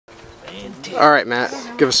All right, Matt,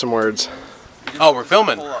 give us some words. Oh, we're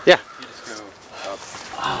filming? Yeah.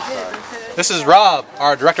 This is Rob,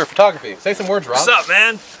 our director of photography. Say some words, Rob. What's up,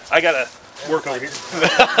 man? I gotta work over here.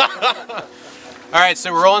 Alright,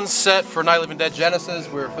 so we're on set for Night of the Living Dead Genesis.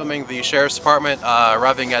 We're filming the Sheriff's Department,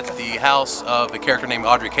 arriving at the house of a character named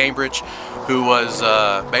Audrey Cambridge, who was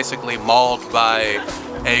basically mauled by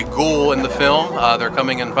a ghoul in the film. They're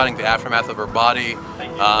coming and finding the aftermath of her body.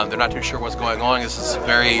 They're not too sure what's going on. This is the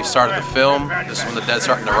very start of the film. This is when the dead's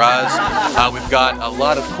starting to rise. We've got a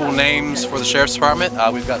lot of cool names for the Sheriff's Department.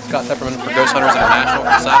 We've got Scott Tepperman for Ghost Hunters International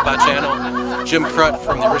from the Sci-Fi Channel, Jim Prutt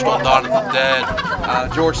from the original Dawn of the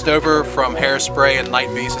Dead, George Stover from Hairspray and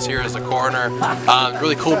Night Beast is here as the coroner.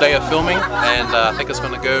 Really cool day of filming, and I think it's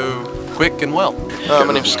going to go quick and well.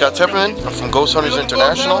 My name is Scott Tepperman. I'm from Ghost Hunters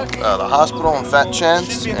International, the hospital and Fat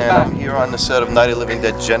Chance, and I'm here on the set of Night of the Living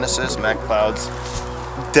Dead Genesis, Matt Cloud's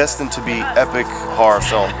destined to be epic horror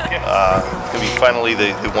film. It's going to be finally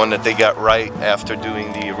the one that they got right after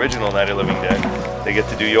doing the original Night of the Living Dead. They get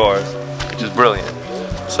to do yours, which is brilliant.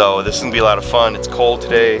 So this is going to be a lot of fun. It's cold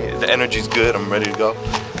today. The energy's good. I'm ready to go.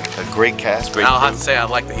 A great cast, great I'll crew. have to say I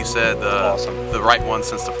like that you said the right one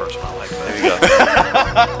since the first one. I like that. There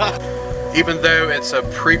you go. Even though it's a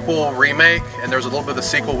prequel remake and there's a little bit of the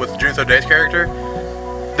sequel with Judith O'Dea's character,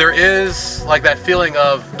 there is like that feeling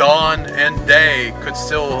of dawn and day could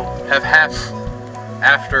still have happened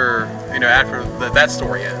after, you know, after that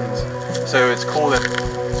story ends. So it's cool that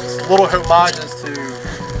it's little homages to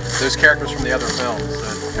those characters from the other films.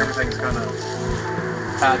 That everything's kind of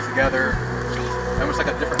tied together. Almost like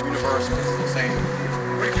a different universe, but it's the same.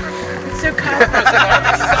 It's so kind of I'm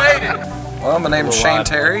excited. Well, my name is Shane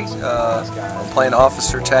Terry. I'm playing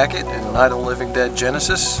Officer Tackett in Night of the Living Dead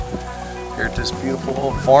Genesis. Here at this beautiful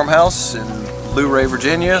old farmhouse in Luray,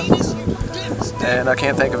 Virginia. And I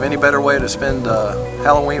can't think of any better way to spend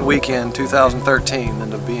Halloween weekend 2013 than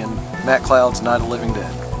to be in Matt Cloud's Night of the Living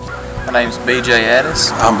Dead. My name's BJ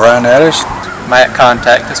Addis. I'm Brian Addis. Matt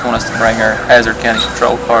contacted us, wanted us to bring our Hazard County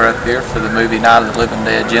Patrol car up here for the movie Night of the Living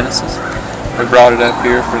Dead Genesis. We brought it up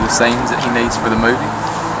here for the scenes that he needs for the movie,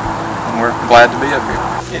 and we're glad to be up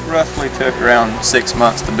here. It roughly took around 6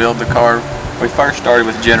 months to build the car. We first started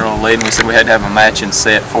with general lead, and we said we had to have a matching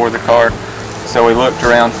set for the car. So we looked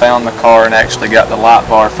around, found the car, and actually got the light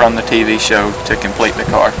bar from the TV show to complete the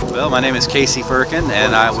car. Well, my name is Casey Firkin,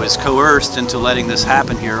 and I was coerced into letting this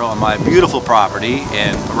happen here on my beautiful property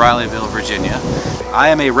in Rileyville, Virginia. I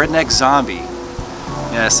am a redneck zombie.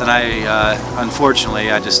 Yes, and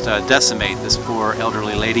unfortunately, I just decimate this poor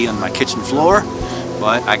elderly lady on my kitchen floor,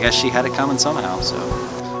 but I guess she had it coming somehow, so.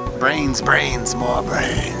 Brains, brains, more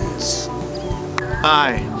brains.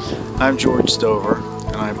 Hi, I'm George Stover,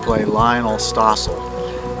 and I play Lionel Stossel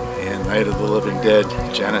in Night of the Living Dead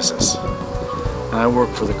Genesis. And I work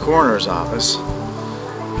for the coroner's office,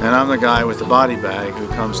 and I'm the guy with the body bag who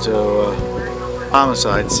comes to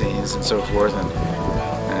homicide scenes and so forth and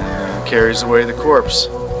carries away the corpse.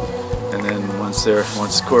 And then once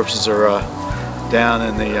the corpses are down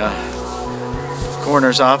in the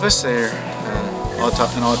coroner's office, an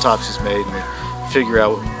autopsy is made, and we figure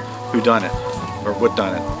out who done it, or what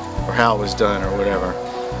done it, or how it was done, or whatever.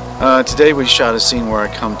 Today we shot a scene where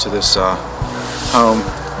I come to this home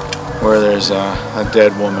where there's a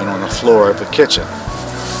dead woman on the floor of the kitchen.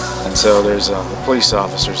 And so there's the police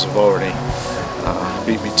officers have already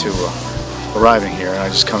beat me to arriving here, and I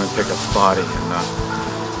just come and pick up the body.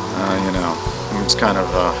 And you know, it's kind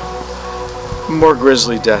of a more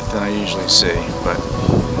grisly death than I usually see, but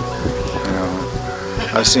you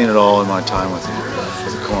know, I've seen it all in my time with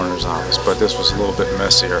the coroner's office, but this was a little bit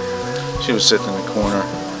messier. She was sitting in the corner,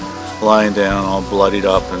 lying down, all bloodied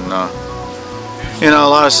up, and you know, a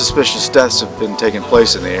lot of suspicious deaths have been taking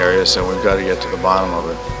place in the area, so we've got to get to the bottom of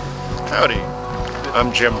it. Howdy,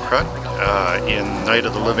 I'm Jim Prutt in Night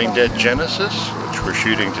of the Living Dead Genesis, which we're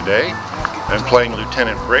shooting today. I'm playing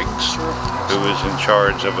Lieutenant Briggs, who is in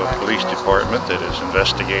charge of a police department that is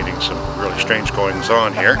investigating some really strange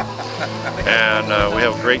goings-on here. And we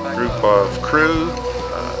have a great group of crew,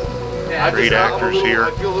 great actors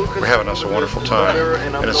here. We're having us a wonderful time,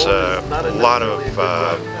 and it's a lot of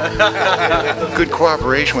good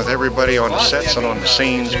cooperation with everybody on the sets and on the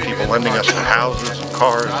scenes, people lending us their houses and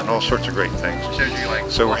cars and all sorts of great things.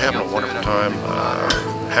 So we're having a wonderful time.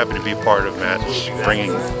 Happy to be part of Matt's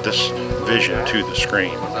bringing this vision to the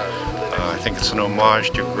screen. I think it's an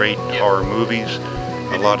homage to great horror movies.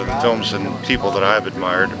 A lot of the films and people that I've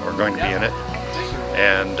admired are going to be in it,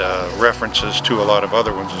 and references to a lot of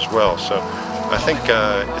other ones as well. So I think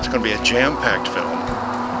it's going to be a jam-packed film.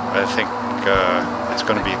 I think it's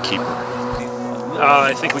going to be a keeper.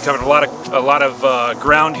 I think we covered a lot of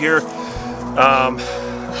ground here.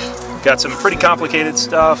 Got some pretty complicated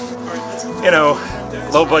stuff. You know,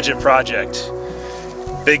 low budget project.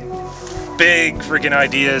 Big freaking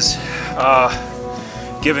ideas.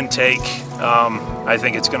 Give and take. I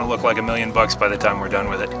think it's going to look like $1 million by the time we're done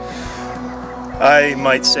with it. I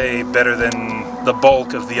might say better than the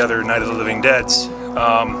bulk of the other Night of the Living Deads,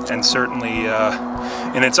 and certainly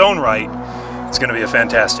in its own right, it's going to be a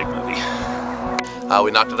fantastic movie. We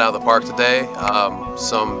knocked it out of the park today.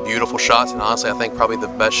 Some beautiful shots, and honestly I think probably the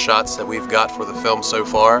best shots that we've got for the film so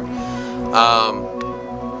far.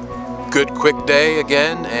 Good quick day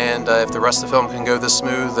again, and if the rest of the film can go this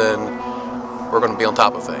smooth, then we're going to be on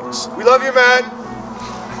top of things. We love you, man!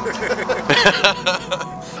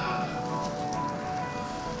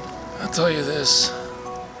 I'll tell you this.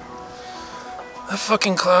 That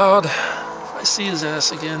fucking Cloud, if I see his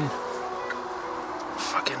ass again,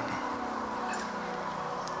 fucking,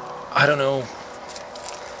 I don't know,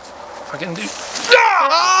 fucking do.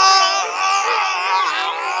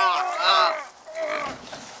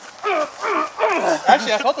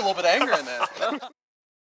 Actually, I felt a little bit of anger in that.